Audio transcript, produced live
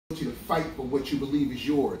you to fight for what you believe is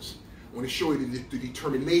yours. I want to show you the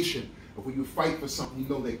determination of when you fight for something you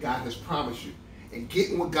know that God has promised you. And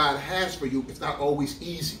getting what God has for you, it's not always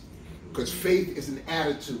easy. Because faith is an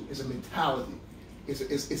attitude, it's a mentality.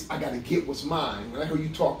 It's I got to get what's mine. When I heard you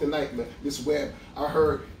talk tonight, Miss Webb, I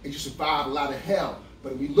heard that you survived a lot of hell.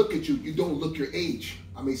 But when we look at you, you don't look your age.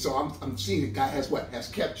 I mean, so I'm seeing that God has what? Has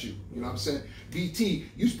kept you. You know what I'm saying? BT,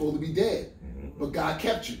 you're supposed to be dead. But God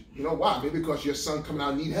kept you. You know why? Maybe because your son coming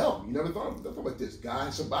out and need help. You never thought about this.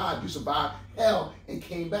 God survived. You survived hell and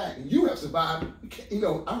came back. And you have survived. You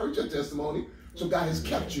know, I heard your testimony. So God has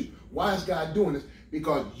kept you. Why is God doing this?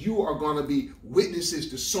 Because you are going to be witnesses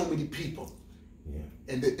to so many people. Yeah.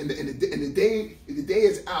 And the day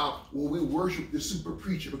is out where we worship the super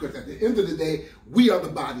preacher, because at the end of the day, we are the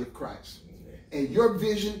body of Christ. Yeah. And your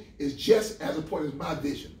vision is just as important as my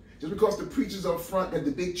vision. Just because the preachers up front at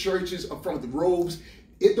the big churches up front with the robes,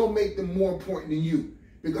 it don't make them more important than you.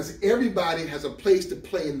 Because everybody has a place to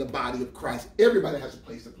play in the body of Christ. Everybody has a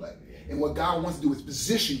place to play. And what God wants to do is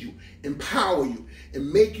position you, empower you,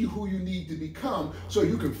 and make you who you need to become so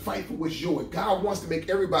you can fight for what's yours. God wants to make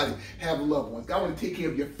everybody have loved ones. God wants to take care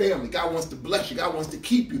of your family. God wants to bless you. God wants to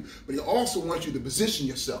keep you. But he also wants you to position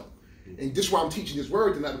yourself. And this is why I'm teaching this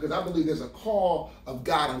word tonight, because I believe there's a call of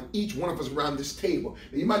God on each one of us around this table.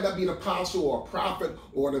 Now, you might not be an apostle or a prophet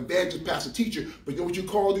or an evangelist, pastor, teacher, but you know what you're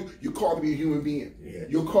called to? You're called to be a human being. Yeah.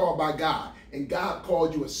 You're called by God. And God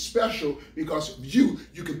called you as special because of you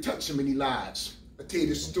can touch so many lives. I'll tell you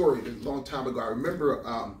this story a long time ago. I remember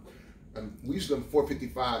we used to live on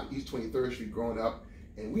 455 East 23rd Street growing up,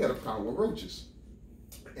 and we had a problem with roaches.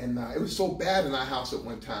 And it was so bad in our house at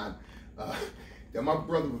one time that my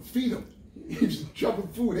brother would feed them. He was dropping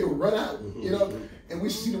food, they would run out, you know? And we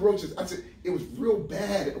see the roaches. I said, it was real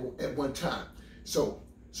bad at one time. So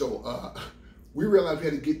we realized we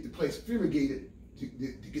had to get the place fumigated to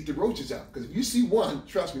get the roaches out. Because if you see one,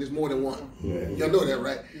 trust me, there's more than one. Yeah. Y'all know that,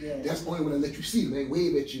 right? Yeah. That's the only one that let you see them. They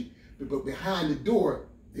wave at you. But behind the door,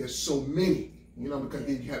 there's so many, you know, because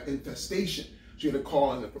then you have infestation. So you have to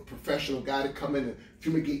call in a professional guy to come in and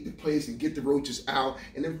fumigate the place and get the roaches out.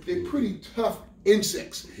 And they're pretty tough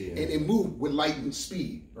insects, and they move with lightning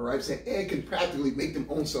speed, all right? So and can practically make them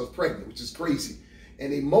own selves pregnant, which is crazy.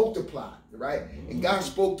 And they multiply, right? And God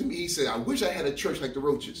spoke to me, he said, I wish I had a church like the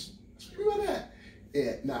roaches. I said, about that?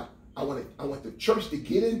 Yeah, now, I want the church to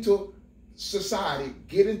get into society,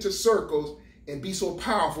 get into circles, and be so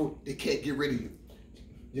powerful they can't get rid of you.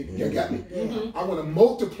 You got me? I want to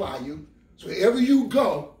multiply you, so wherever you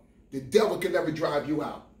go, the devil can never drive you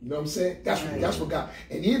out. You know what I'm saying? That's what God.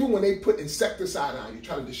 And even when they put insecticide on you,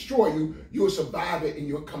 try to destroy you, you'll survive it and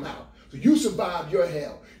you'll come out. So you survived your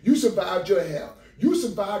hell. You survived your hell. You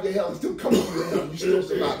survived your hell and still coming through your hell. You still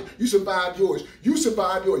survived it. You survived yours. You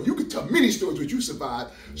survived yours. You can tell many stories what you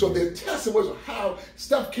survived. So they're testimonies of how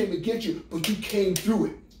stuff came against you, but you came through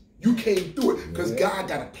it. You came through it because God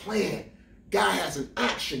got a plan. God has an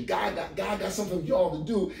action. God got something for y'all to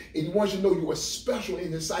do, and he wants you to know you are special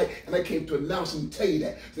in his sight. And I came to announce and tell you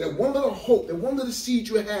that. So that one little hope, that one little seed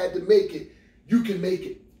you had to make it, you can make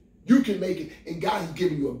it. You can make it. And God has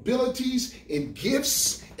given you abilities and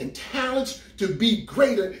gifts and talents to be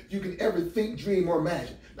greater than you can ever think, dream, or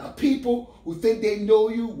imagine. Now, people who think they know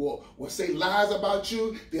you will say lies about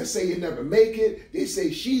you. They'll say you never make it. They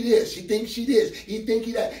say she this, she thinks she this, he think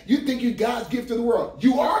he that. You think you're God's gift to the world.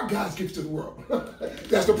 You are God's gift to the world.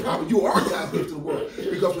 That's the problem. You are God's gift to the world.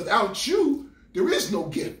 Because without you, there is no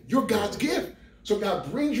gift. You're God's gift. So God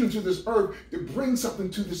brings you to this earth to bring something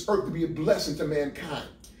to this earth to be a blessing to mankind.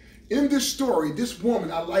 In this story, this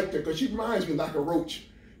woman, I like her because she reminds me like a roach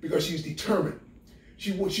because she's determined.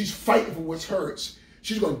 She's fighting for what's hers.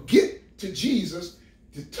 She's going to get to Jesus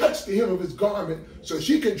to touch the hem of his garment so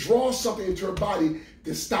she can draw something into her body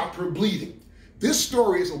to stop her bleeding. This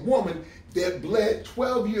story is a woman that bled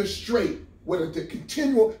 12 years straight with a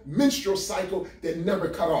continual menstrual cycle that never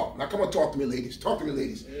cut off. Now, come on, talk to me, ladies. Talk to me,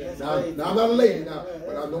 ladies. Now, I'm not a lady now,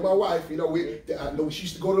 but I know my wife. You know, I know she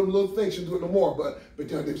used to go to them little things. She doesn't do it no more. But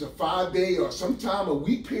there's a 5-day or sometime a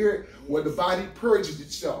week period where the body purges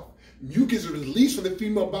itself. Mucus is released from the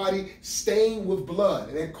female body, stained with blood.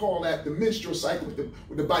 And they call that the menstrual cycle,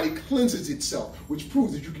 where the body cleanses itself, which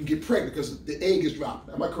proves that you can get pregnant because the egg is dropped.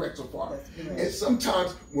 Am I correct so far? And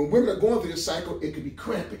sometimes when women are going through this cycle, it can be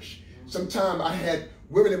crampish. Sometimes I had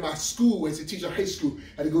women in my school, as a teacher in high school,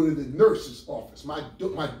 had to go to the nurse's office. My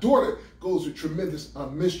daughter goes with tremendous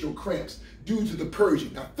menstrual cramps due to the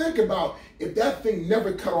purging. Now think about if that thing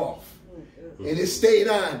never cut off. And it stayed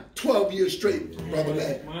on 12 years straight, brother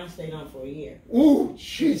man. Mine stayed on for a year. Ooh,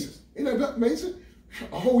 Jesus. Isn't that amazing?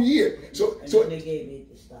 A whole year. So they gave me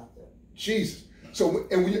to stop that. Jesus. So,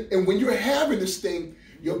 and when you're having this thing,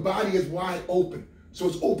 your body is wide open. So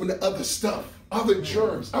it's open to other stuff, other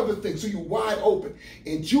germs, other things. So you're wide open.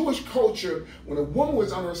 In Jewish culture, when a woman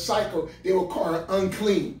was on her cycle, they would call her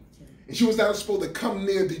unclean. And she was not supposed to come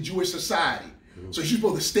near the Jewish society. So she's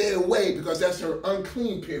supposed to stay away because that's her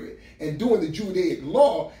unclean period. And during the Judaic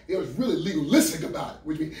law, it was really legalistic about it,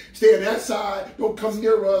 which means stay on that side, don't come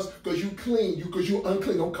near us because you clean, because you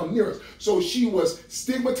unclean, don't come near us. So she was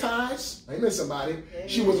stigmatized. Amen, somebody. Amen.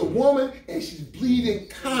 She was a woman and she's bleeding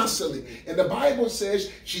constantly. And the Bible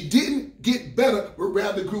says she didn't get better, but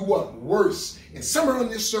rather grew up worse. And somewhere in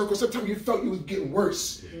this circle, sometimes you felt you was getting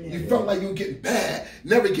worse. You felt like you were getting bad,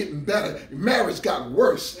 never getting better. Your marriage got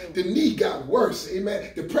worse. The knee got worse.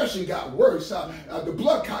 Amen. Depression got worse. The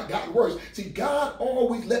blood count got worse. See, God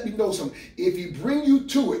always let me know something. If he bring you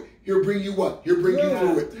to it, he'll bring you up. He'll bring you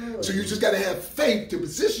through it. So you just got to have faith to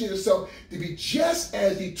position yourself to be just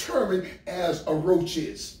as determined as a roach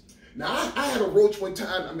is. Now, I had a roach one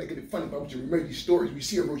time. I'm making it funny, but I want you to remember these stories. You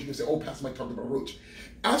see a roach, you can say, oh, Pastor Mike talked about a roach.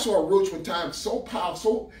 I saw a roach one time, so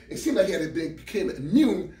powerful, it seemed like he had became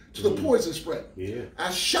immune to the poison spray. Yeah.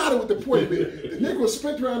 I shot it with the poison. The nigga was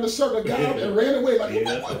sprinting around the circle, got out and ran away like,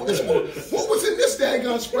 what was in this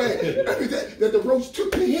daggone spray? that the roach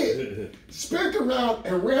took the hit, spent around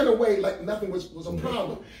and ran away like nothing was a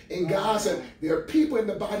problem. And God said, there are people in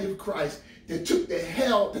the body of Christ that took the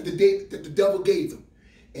hell that the devil gave them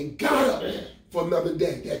and got up for another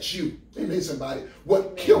day. That's you. Amen, somebody.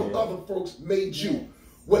 What killed other folks made you.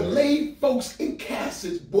 What laid folks in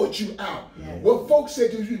caskets brought you out. Yes. What folks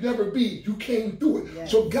said you'd never be, you came through it.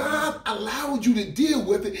 Yes. So God allowed you to deal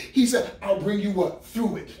with it. He said, I'll bring you up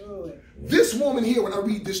through it. This woman here, when I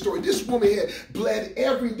read this story, this woman here bled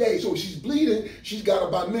every day. So if she's bleeding, she's got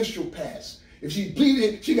a bimenstrual pass. If she's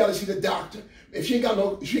bleeding, she got to see the doctor. If she ain't got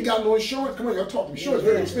no insurance, come on, y'all talk to me. Insurance is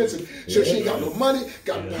very expensive. So she ain't got no money,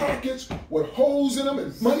 got pockets with holes in them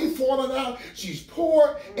and money falling out. She's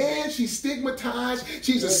poor and she's stigmatized.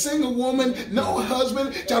 She's a single woman, no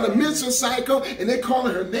husband, got a menstrual cycle, and they're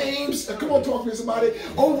calling her names. Come on, talk to me, somebody.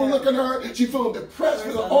 Overlooking her. She feeling depressed,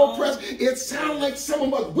 feeling oppressed. It sounds like some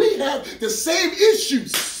of us, we have the same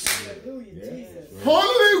issues. Hallelujah, Jesus.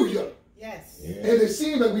 Hallelujah. Yes. And it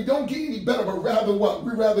seems like we don't get any better, but rather what?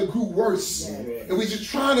 We rather grew worse. Yes. And we're just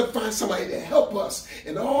trying to find somebody to help us.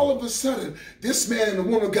 And all of a sudden, this man and the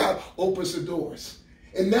woman of God opens the doors.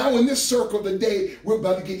 And now in this circle of the day, we're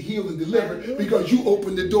about to get healed and delivered because you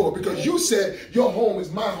opened the door. Because you said, your home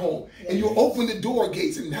is my home. And you opened the door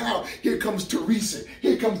gates. And now here comes Teresa.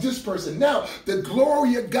 Here comes this person. Now the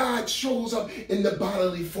glory of God shows up in the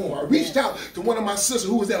bodily form. I reached out to one of my sisters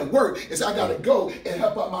who was at work and said, I got to go and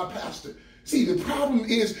help out my pastor. See, the problem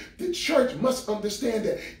is the church must understand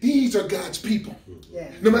that these are God's people.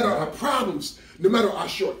 Yeah. No matter our problems, no matter our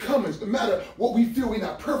shortcomings, no matter what we feel we're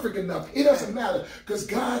not perfect enough, it doesn't matter because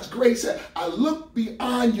God's grace said, I looked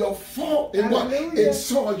beyond your fault and what? And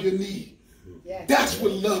saw your need. Yes. That's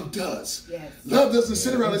what love does. Yes. Love doesn't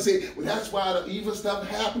sit around and say, well, that's why the evil stuff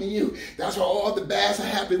happened to you. That's why all the bad stuff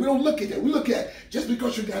happened. We don't look at that. We look at just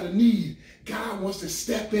because you got a need, God wants to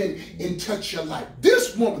step in and touch your life.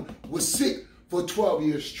 This woman was sick for 12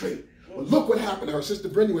 years straight. But look what happened to her. Sister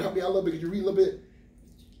Brenda, will help me out a little bit. Could you read a little bit?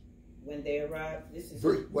 When they arrived, this is...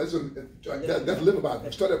 That's live about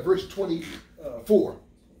it. Start at verse 24.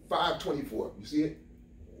 5:24. You see it?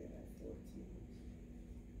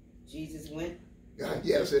 Jesus went. Yeah,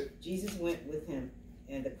 that's it. Jesus went with him,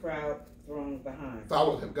 and the crowd thronged behind.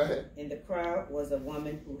 Followed him. Go ahead. In the crowd was a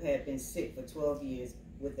woman who had been sick for 12 years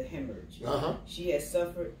with a hemorrhage. She had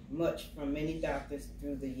suffered much from many doctors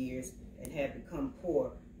through the years and had become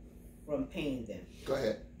poor from paying them. Go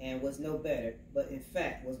ahead. And was no better, but in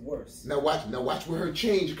fact was worse. Now watch where her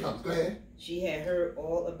change comes. Go ahead. She had heard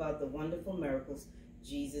all about the wonderful miracles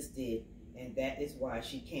Jesus did, and that is why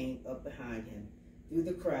she came up behind him through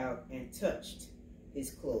the crowd and touched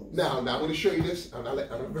his clothes. Now I want to show you this. I'm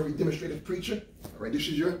a very demonstrative preacher. All right, this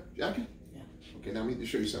is your jacket? Yeah. Okay, now I need to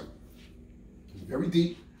show you something. It's very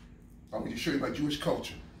deep. I want to show you my Jewish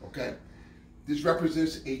culture, okay? This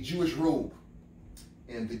represents a Jewish robe.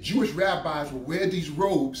 And the Jewish rabbis will wear these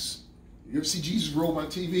robes. You ever see Jesus' robe on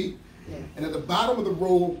TV? Yeah. And at the bottom of the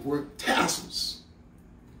robe were tassels.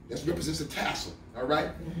 That represents a tassel, all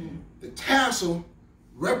right? The tassel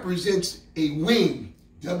represents a wing,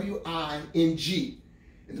 W-I-N-G.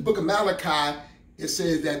 In the book of Malachi, it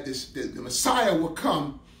says that the Messiah will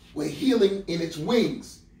come with healing in its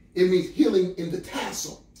wings. It means healing in the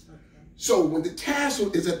tassel. Okay. So when the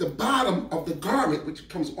tassel is at the bottom of the garment, which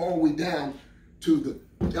comes all the way down to the,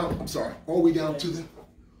 all the way down to the,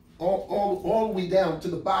 all the way down to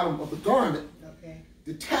the bottom of the garment, okay.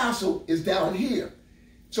 the tassel is down here.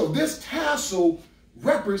 So this tassel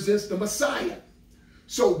represents the Messiah.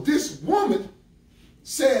 So this woman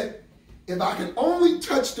said, if I can only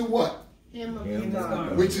touch the what?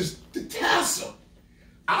 Which is the tassel.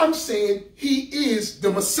 I'm saying he is the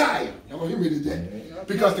Messiah. Y'all hear me today?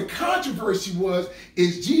 Because the controversy was,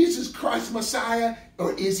 is Jesus Christ the Messiah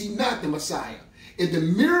or is he not the Messiah? And the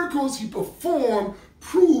miracles he performed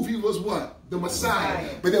prove he was what? The Messiah.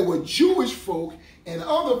 But there were Jewish folk and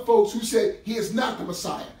other folks who said he is not the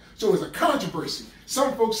Messiah. So it's a controversy.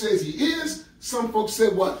 Some folks says he is. Some folks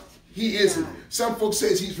said what? He isn't. Some folks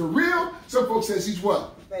says he's for real. Some folks says he's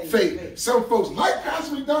what? Fake. Some folks like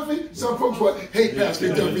Pastor McDuffie. Some folks what? Hate Pastor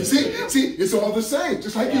McDuffie. See, it's all the same.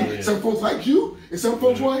 Just like you. Some folks like you, and some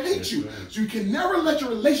folks want to hate you. So you can never let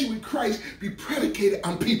your relationship with Christ be predicated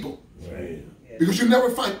on people. Because you'll never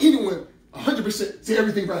find anyone 100% say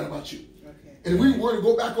everything right about you. And if we were to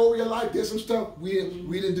go back over your life, there's some stuff we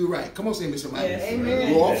didn't do right. Come on, say me somebody.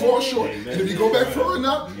 Amen. We'll all fall short. And if you go back far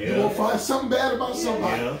enough, you're going to find something bad about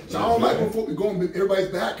somebody. So I don't like when folks go in everybody's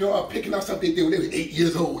backyard picking out something they did when they were 8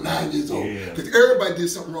 years old, 9 years old. Because everybody did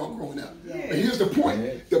something wrong growing up. But here's the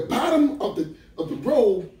point. The bottom of the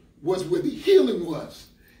robe was where the healing was.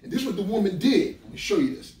 And this is what the woman did. Let me show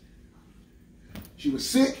you this. She was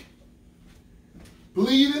sick,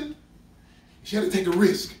 bleeding. She had to take a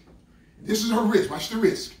risk. This is her risk. Watch the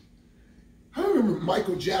risk. I remember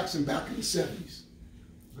Michael Jackson back in the 70s.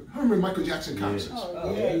 I remember Michael Jackson concerts.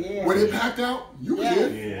 When it packed out, you were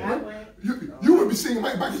there. You would be singing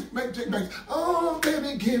Michael Jackson. Oh,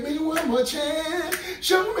 baby, give me one more chance.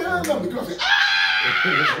 Show me I love me. Girls say, ah!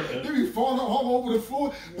 They be falling all over the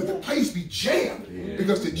floor. But the place be jammed.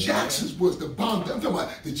 Because the Jacksons was the bomb. I'm talking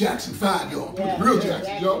about the Jackson 5, y'all. The real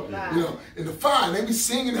Jacksons, y'all. You know, in the 5, they be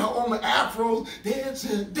singing her on the afros.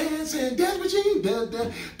 Dancing, dancing, dance machine.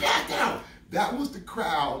 Packed out. That was the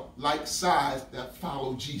crowd like size that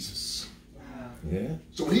followed Jesus.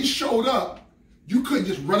 So when he showed up, you couldn't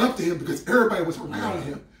just run up to him because everybody was around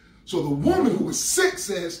him. So the woman who was sick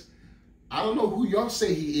says, I don't know who y'all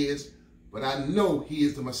say he is, but I know he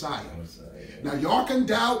is the Messiah. Now y'all can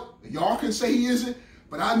doubt, y'all can say he isn't,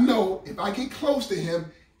 but I know if I get close to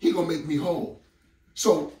him, he gonna make me whole.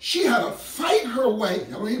 So she had to fight her way,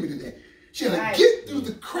 y'all don't hear me today. She had to get through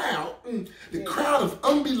the crowd of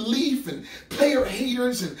unbelief and player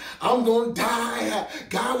haters, and I'm going to die.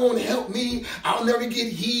 God won't help me. I'll never get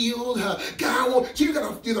healed. God won't. You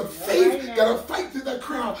got to get a faith, got to fight through that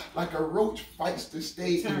crowd like a roach fights to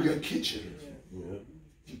stay in your kitchen.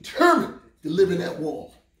 Determined to live in that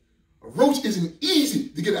wall. A roach isn't easy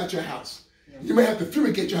to get out your house. You may have to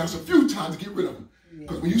fumigate your house a few times to get rid of them.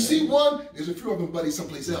 Because when you see one, there's a few of them buddies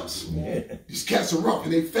someplace else. These cats are rough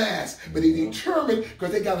and they fast, but they determined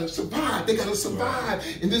because they got to survive. They got to survive.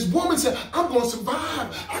 And this woman said, I'm going to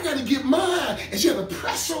survive. I got to get mine. And she had to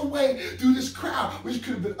press her way through this crowd, which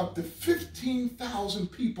could have been up to 15,000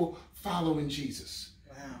 people following Jesus.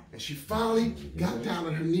 And she finally got down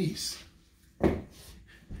on her knees.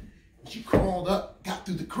 She crawled up, got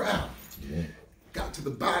through the crowd, got to the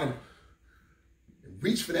bottom, and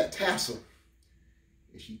reached for that tassel.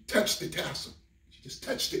 And she touched the tassel. She just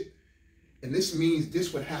touched it. And this means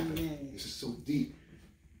this would happen. This is so deep.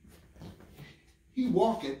 He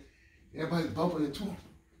walking, everybody's bumping into him,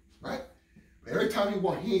 right? But every time he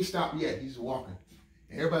walks, he ain't stopped yet. He's walking.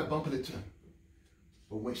 And everybody bumping into him.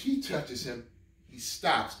 But when she touches him, he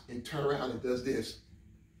stops and turns around and does this.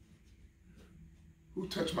 Who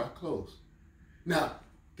touched my clothes? Now,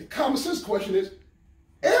 the common sense question is,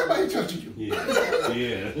 everybody touching you.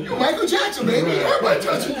 You're Michael Jackson, baby. Everybody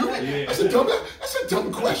touching you. That's a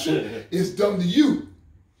dumb question. It's dumb to you,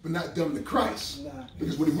 but not dumb to Christ.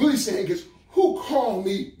 Because what he's really saying is, who called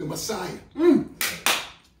me the Messiah? Who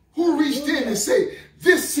reached in and said,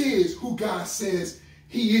 this is who God says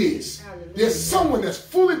he is. There's someone that's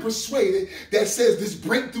fully persuaded that says this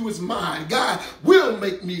breakthrough is mine. God will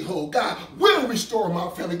make me whole. God will restore my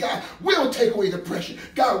family. God will take away depression.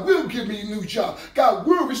 God will give me a new job. God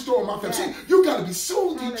will restore my family. See, you got to be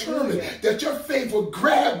so determined that your faith will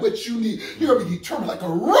grab what you need. You got to be determined like a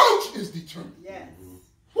roach is determined.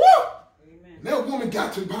 Woo! Amen. That woman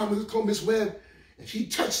got to the bottom of his clothes, Miss Webb, and she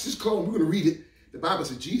touched his clothes. We're going to read it. The Bible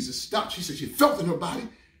said Jesus stopped. She said she felt in her body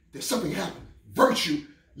that something happened. Virtue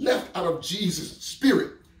left out of Jesus'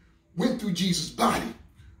 spirit, went through Jesus' body,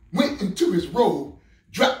 went into his robe,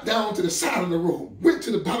 dropped down to the side of the robe, went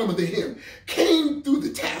to the bottom of the hem, came through the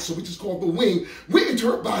tassel, which is called the wing, went into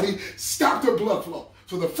her body, stopped her blood flow.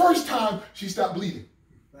 So the first time she stopped bleeding.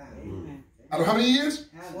 Out of how many years?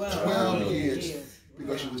 12 years.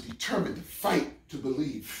 Because she was determined to fight to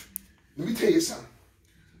believe. Let me tell you something.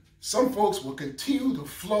 Some folks will continue to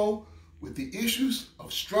flow with the issues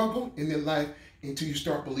of struggle in their life until you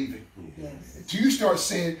start believing. Yes. Until you start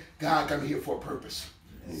saying, God got me here for a purpose.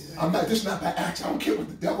 Yes. This is not by accident. I don't care what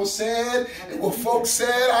the devil said and what folks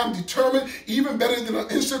said. I'm determined, even better than an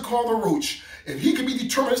insect called a roach. If he can be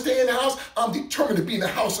determined to stay in the house, I'm determined to be in the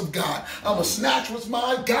house of God. I'm going to snatch what's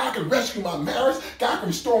mine. God can rescue my marriage. God can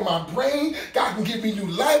restore my brain. God can give me new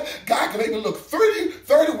life. God can make me look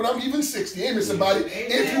 30 when I'm even 60. Amen, somebody. Amen.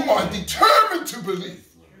 If you are determined to believe.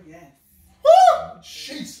 Yes. Woo!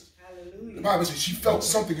 Jesus. Hallelujah. The Bible says she felt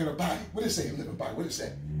something in her body. What does it say in the Bible? What does it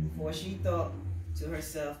say? For she thought to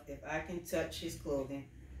herself, if I can touch his clothing,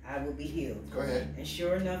 I will be healed. Go ahead. And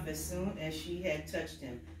sure enough, as soon as she had touched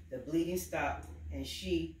him, the bleeding stopped, and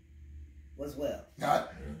she was well. God,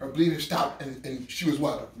 her bleeding stopped, and she was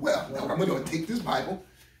what? Well. Now, I'm going to take this Bible,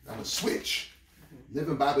 and I'm going to switch.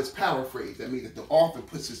 Living Bible is paraphrased. That means that the author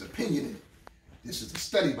puts his opinion in it. This is the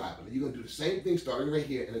study Bible. And you're going to do the same thing starting right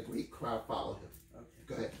here, and a great crowd followed him. Okay.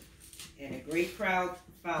 Go ahead. And a great crowd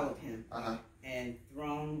followed him and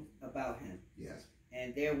thronged about him. Yes.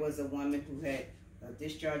 And there was a woman who had a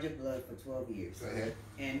discharge of blood for 12 years. Go ahead.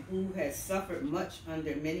 And who had suffered much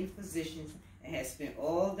under many physicians and had spent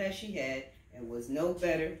all that she had and was no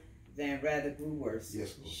better than rather grew worse.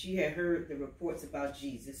 Yes, Lord. She had heard the reports about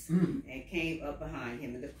Jesus and came up behind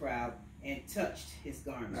him in the crowd and touched his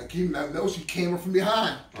garment. Now notice she came up from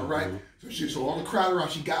behind. All right. So all the crowd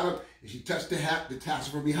around, she got up and she touched the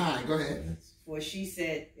tassel from behind. Go ahead. For she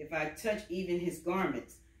said, if I touch even his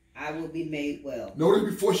garments, I will be made well. Notice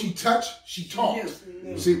before she touched, she talked.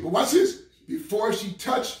 See, but watch this. Before she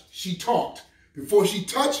touched, she talked. Before she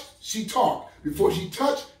touched, she talked. Before she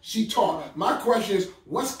touched, she talked. My question is,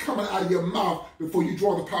 what's coming out of your mouth before you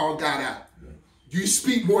draw the power of God out? Do you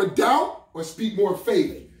speak more doubt or speak more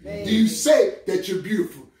faith? Do you say that you're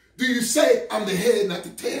beautiful? Do you say, I'm the head, not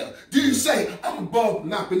the tail? Do you say, I'm above,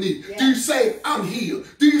 not beneath? Yeah. Do you say, I'm healed?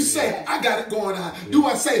 Do you say, I got it going on? Yeah. Do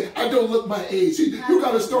I say, I don't look my age? See, you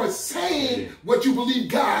got to start saying what you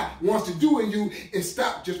believe God wants to do in you and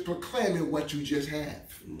stop just proclaiming what you just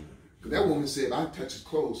have. Because that woman said, if I touch his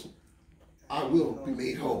clothes, I will be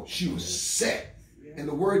made whole. She was set. And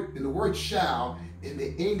the word shall in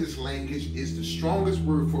the English language is the strongest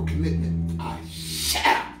word for commitment. I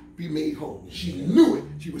shall be made whole. She knew it.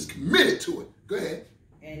 She was committed to it. Go ahead.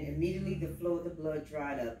 And immediately the flow of the blood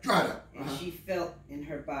dried up. And she felt in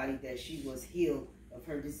her body that she was healed of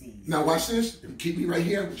her disease. Now watch this. Keep me right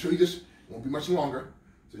here. I'm sure you this. It won't be much longer.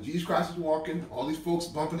 So Jesus Christ is walking. All these folks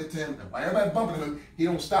bumping into him. And by everybody bumping into him, he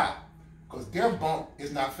don't stop. Because their bump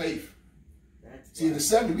is not faith. See, in the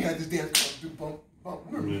 70s, we had this dance called bump.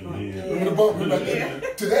 Remember the bump?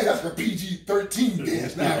 Today, that's a PG-13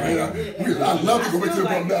 dance now, right? I love to go into the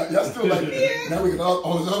bump now. Y'all still like it. Now we got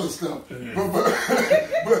all this other stuff.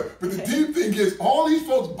 But the deep thing is, all these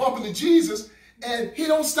folks bumping to Jesus, and he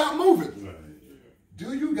don't stop moving.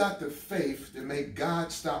 Do you got the faith to make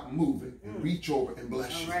God stop moving and reach over and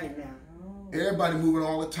bless you? Right now. Everybody moving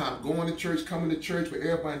all the time, going to church, coming to church, but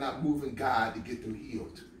everybody not moving God to get them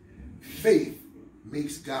healed. Faith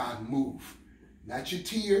makes God move. Not your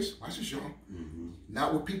tears, watch this, y'all.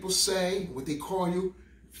 Not what people say, what they call you.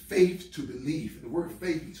 Faith to believe. The word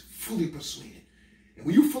faith is fully persuaded. And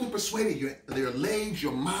when you're fully persuaded, your legs,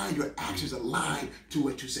 your mind, your actions align to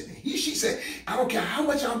what you said. And she said, I don't care how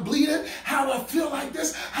much I'm bleeding, how I feel like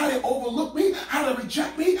this, how they overlook me, how they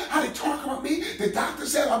reject me, how they talk about me. The doctor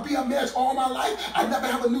said I'll be a marriage all my life. I never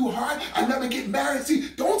have a new heart. I never get married. See,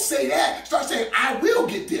 don't say that. Start saying, I will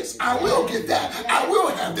get this. I will get that. I will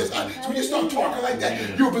have this. So when you start talking like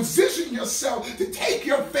that, you're positioning yourself to take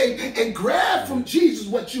your faith and grab from Jesus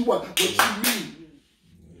what you want, what you need.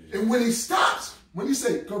 And when he stops, when you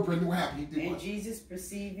say, go Brendan, what happened? He did and what? Jesus,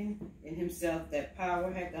 perceiving in himself that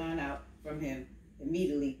power had gone out from him,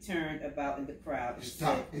 immediately turned about in the crowd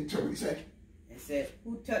and said,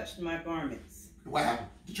 who touched my garments? What happened?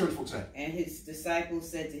 The church folks said. And his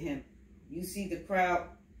disciples said to him, you see the crowd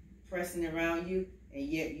pressing around you, and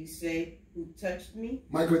yet you say, who touched me?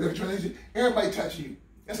 Michael, they're trying to say, everybody touching you.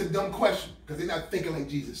 That's a dumb question, because they're not thinking like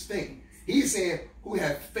Jesus thinks. He's saying, who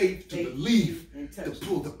had faith to believe to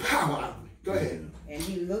pull the power out of me. Go ahead. And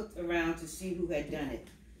he looked around to see who had done it.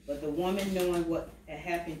 But the woman, knowing what had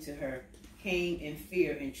happened to her, came in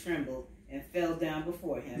fear and trembled and fell down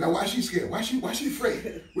before him. Now, why is she scared? Why is she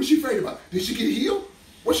afraid? What's she afraid about? Did she get healed?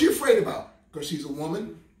 What's she afraid about? Because she's a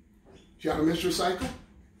woman. She had a menstrual cycle.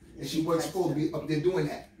 And she wasn't supposed to be up there doing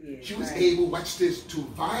that. Yeah, she was able, watch this, to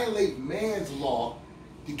violate man's law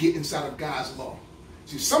to get inside of God's law.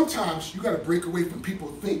 See, sometimes you got to break away from people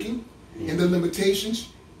thinking and the limitations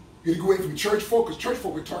You got to go away from church folk, because church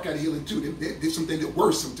folk will talk out of healing too. There's something that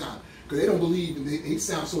worse sometimes, because they don't believe and they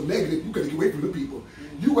sound so negative. You got to get away from the people.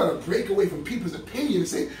 You got to break away from people's opinion and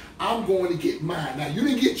say, I'm going to get mine. Now, you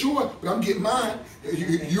didn't get yours, but I'm getting mine.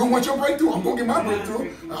 You don't want your breakthrough? I'm going to get my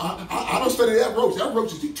breakthrough. I don't study that Roach. That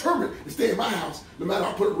Roach is determined to stay in my house. No matter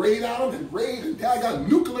I put a raid on him and raid, and dad got a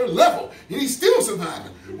nuclear level, and he's still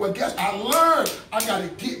surviving. Well, guess I learned I got to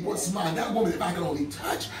get what's mine. That woman, if I can only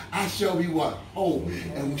touch, I shall be what? Whole.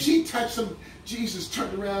 And when she touched him, Jesus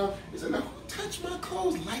turned around and said, now, who touched my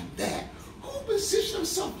clothes like that? Who positioned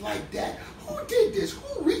himself like that? Who did this?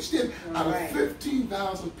 Who reached him? Out of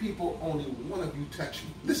 15,000 people, only one of you touched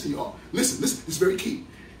me. Listen, y'all. Listen. It's very key.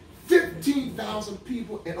 15,000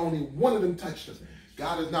 people, and only one of them touched us.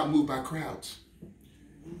 God is not moved by crowds.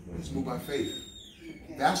 He's moved by faith.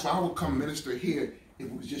 That's why I would come minister here if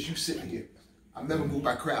it was just you sitting here. I'm never moved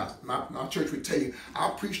by crowds. My church would tell you,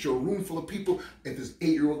 I'll preach to a room full of people if there's an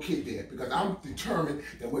 8-year-old kid there, because I'm determined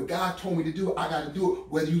that what God told me to do, I got to do it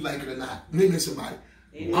whether you like it or not. Name somebody.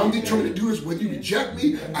 I'm determined to do this whether you reject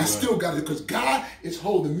me, I still got it, because God is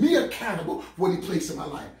holding me accountable for what he placed in my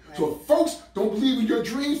life. So if folks don't believe in your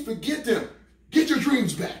dreams, forget them. Get your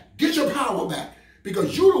dreams back. Get your power back.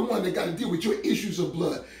 Because you're the one that got to deal with your issues of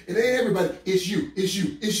blood. And ain't everybody, it's you.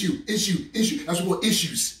 That's what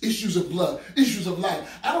issues of blood, issues of life.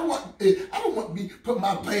 I don't want me put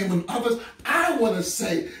my blame on others. I want to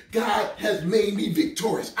say God has made me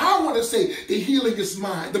victorious. I want to say the healing is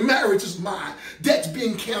mine, the marriage is mine, debt's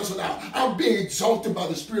being canceled out. I'm being exalted by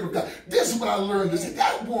the Spirit of God. This is what I learned. Is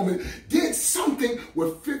that woman did something where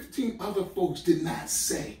 15 other folks did not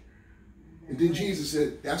say. And then Jesus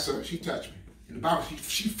said, that's her. She touched me. In the Bible,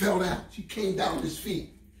 she fell down. She came down on his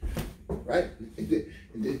feet. Right?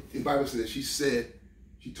 And the Bible says she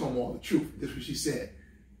told him all the truth. This is what she said.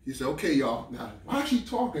 She said, okay, y'all. Now, while she's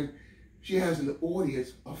talking, she has an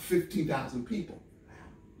audience of 15,000 people.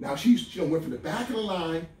 Now, she went from the back of the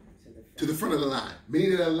line to the front of the line.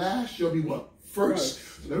 Meaning that last shall be what? First.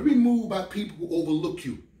 So never be moved by people who overlook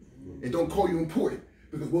you and don't call you important.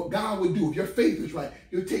 Because what God would do, if your faith is right,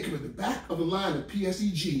 he'll take you to the back of the line of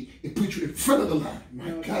PSEG and put you in front of the line. My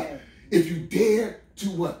God. If you dare to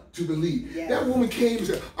what? To believe. Yes. That woman came and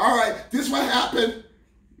said, all right, this what happened.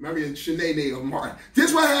 Remember Shanae or Martin.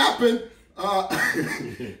 This what happened.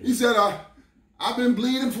 He said, I've been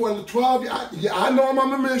bleeding for 12 years. I know I'm on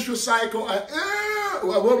the menstrual cycle. Let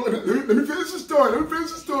me finish the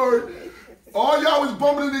story. All y'all was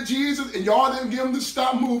bumping into Jesus, and y'all didn't get him to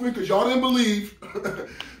stop moving because y'all didn't believe.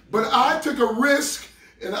 But I took a risk,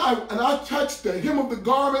 and I touched the hem of the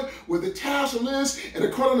garment where the tassel is, and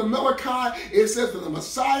according to Malachi, it says that the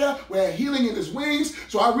Messiah will have healing in his wings.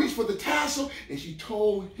 So I reached for the tassel, and she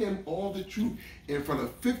told him all the truth in front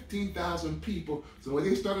of 15,000 people. So when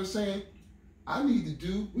they started saying, I need to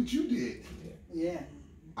do what you did. Yeah.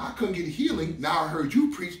 I couldn't get healing. Now I heard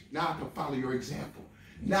you preach. Now I can follow your example.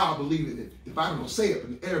 Now I believe in it. The Bible don't say it,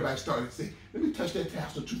 but everybody started to say, let me touch that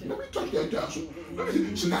tassel too. Let me touch that tassel.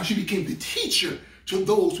 So now she became the teacher to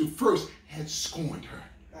those who first had scorned her.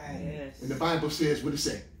 Yes. And the Bible says, what did it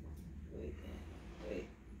say? Wait.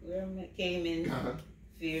 Came in,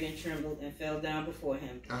 feared and trembled, and fell down before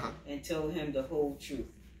him, and told him the whole truth.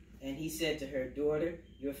 And he said to her, daughter,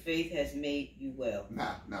 your faith has made you well.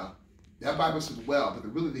 Now, that Bible says well, but the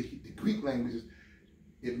Greek language is,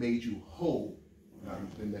 it made you whole.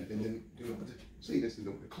 And then you know, say this and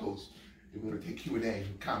then we're close. We're going to take Q&A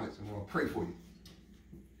and comments and we're going to pray for you.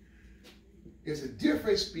 There's a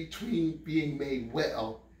difference between being made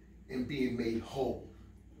well and being made whole.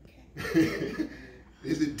 Okay.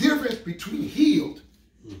 There's a difference between healed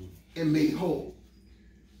and made whole.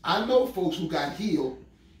 I know folks who got healed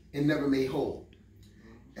and never made whole.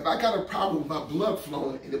 If I got a problem with my blood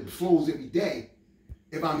flowing and it flows every day,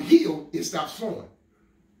 if I'm healed, it stops flowing.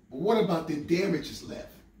 But what about the damages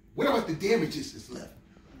left? What about the damages that's left?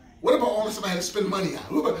 What about all the stuff I had to spend money on?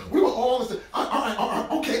 What about all this stuff? All right,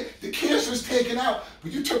 okay, the cancer is taken out,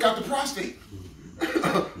 but you took out the prostate.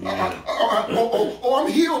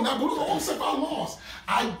 I'm healed now, but look at all the stuff I lost.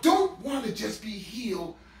 I don't want to just be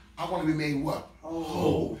healed. I want to be made what?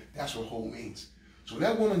 Whole. That's what whole means. So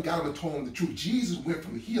that woman got up and told him the truth. Jesus went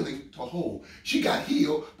from healing to whole. She got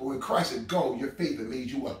healed, but when Christ said, go, your faith has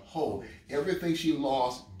made you what? Whole. Everything she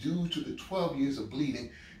lost due to the 12 years of bleeding,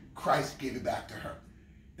 Christ gave it back to her.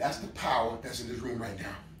 That's the power that's in this room right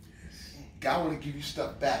now. God want to give you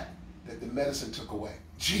stuff back that the medicine took away.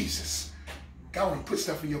 Jesus. God will put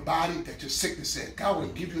stuff in your body that your sickness is. God will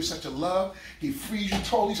give you such a love. He frees you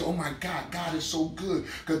totally. So, oh my God, God is so good.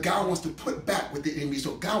 Because God wants to put back what the enemy.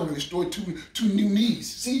 So God wants to restore two new knees.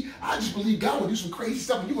 See, I just believe God will do some crazy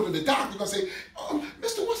stuff. And you go to the doctor, you're going to say, oh,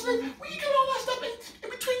 Mr. What's the name? Where you get all that stuff in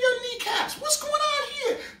between your kneecaps? What's going on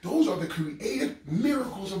here? Those are the creative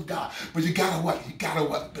miracles of God. But you got to what? You got to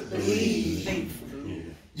what? Believe.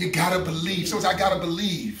 You got to believe. So I got to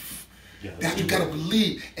believe. That you gotta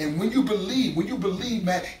believe. And when you believe,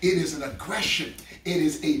 man, it is an aggression. It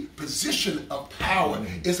is a position of power.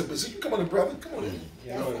 It's a position. Come on in, brother. Come on in.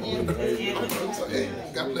 Hey,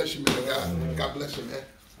 God bless you, man. God bless you, man.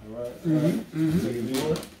 All right.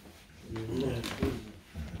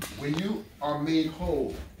 When you are made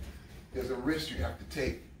whole, there's a risk you have to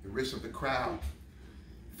take. The risk of the crowd,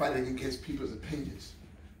 fighting against people's opinions.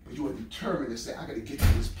 But you are determined to say, I got to get to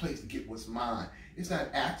this place to get what's mine. It's not an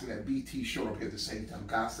accident that BT showed up here at the same time.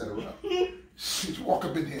 God set her up. She walk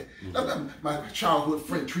up in here. My childhood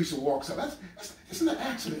friend Teresa walks up. It's not an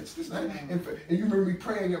accident. And you remember me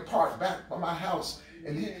praying in your park back by my house.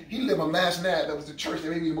 And he lived on Mass Nab. That was the church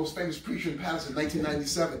that made me the most famous preacher in Patterson in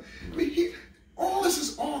 1997. I mean, all this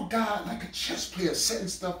is all God, like a chess player, setting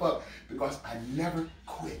stuff up because I never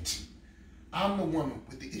quit. I'm the woman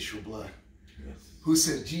with the issue of blood. Who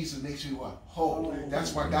says Jesus makes me what? Whole.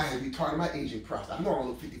 That's why God has retarded my aging process. I know I'm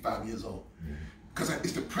only 55 years old. Because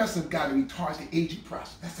it's the presence of God that retards the aging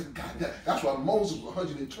process. That's the God. That's why Moses was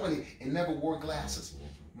 120 and never wore glasses.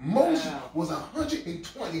 Moses was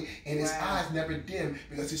 120 and his eyes never dimmed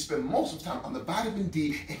because he spent most of the time on the vitamin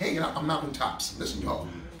D and hanging out on mountaintops. Listen, y'all.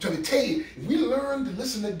 I'm trying to tell you, if we learn to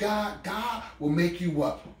listen to God, God will make you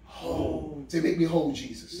what? Whole. Say, make me whole,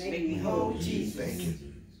 Jesus. Make me whole, Jesus. Thank you.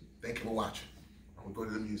 Thank you for watching. We'll go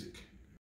to the music.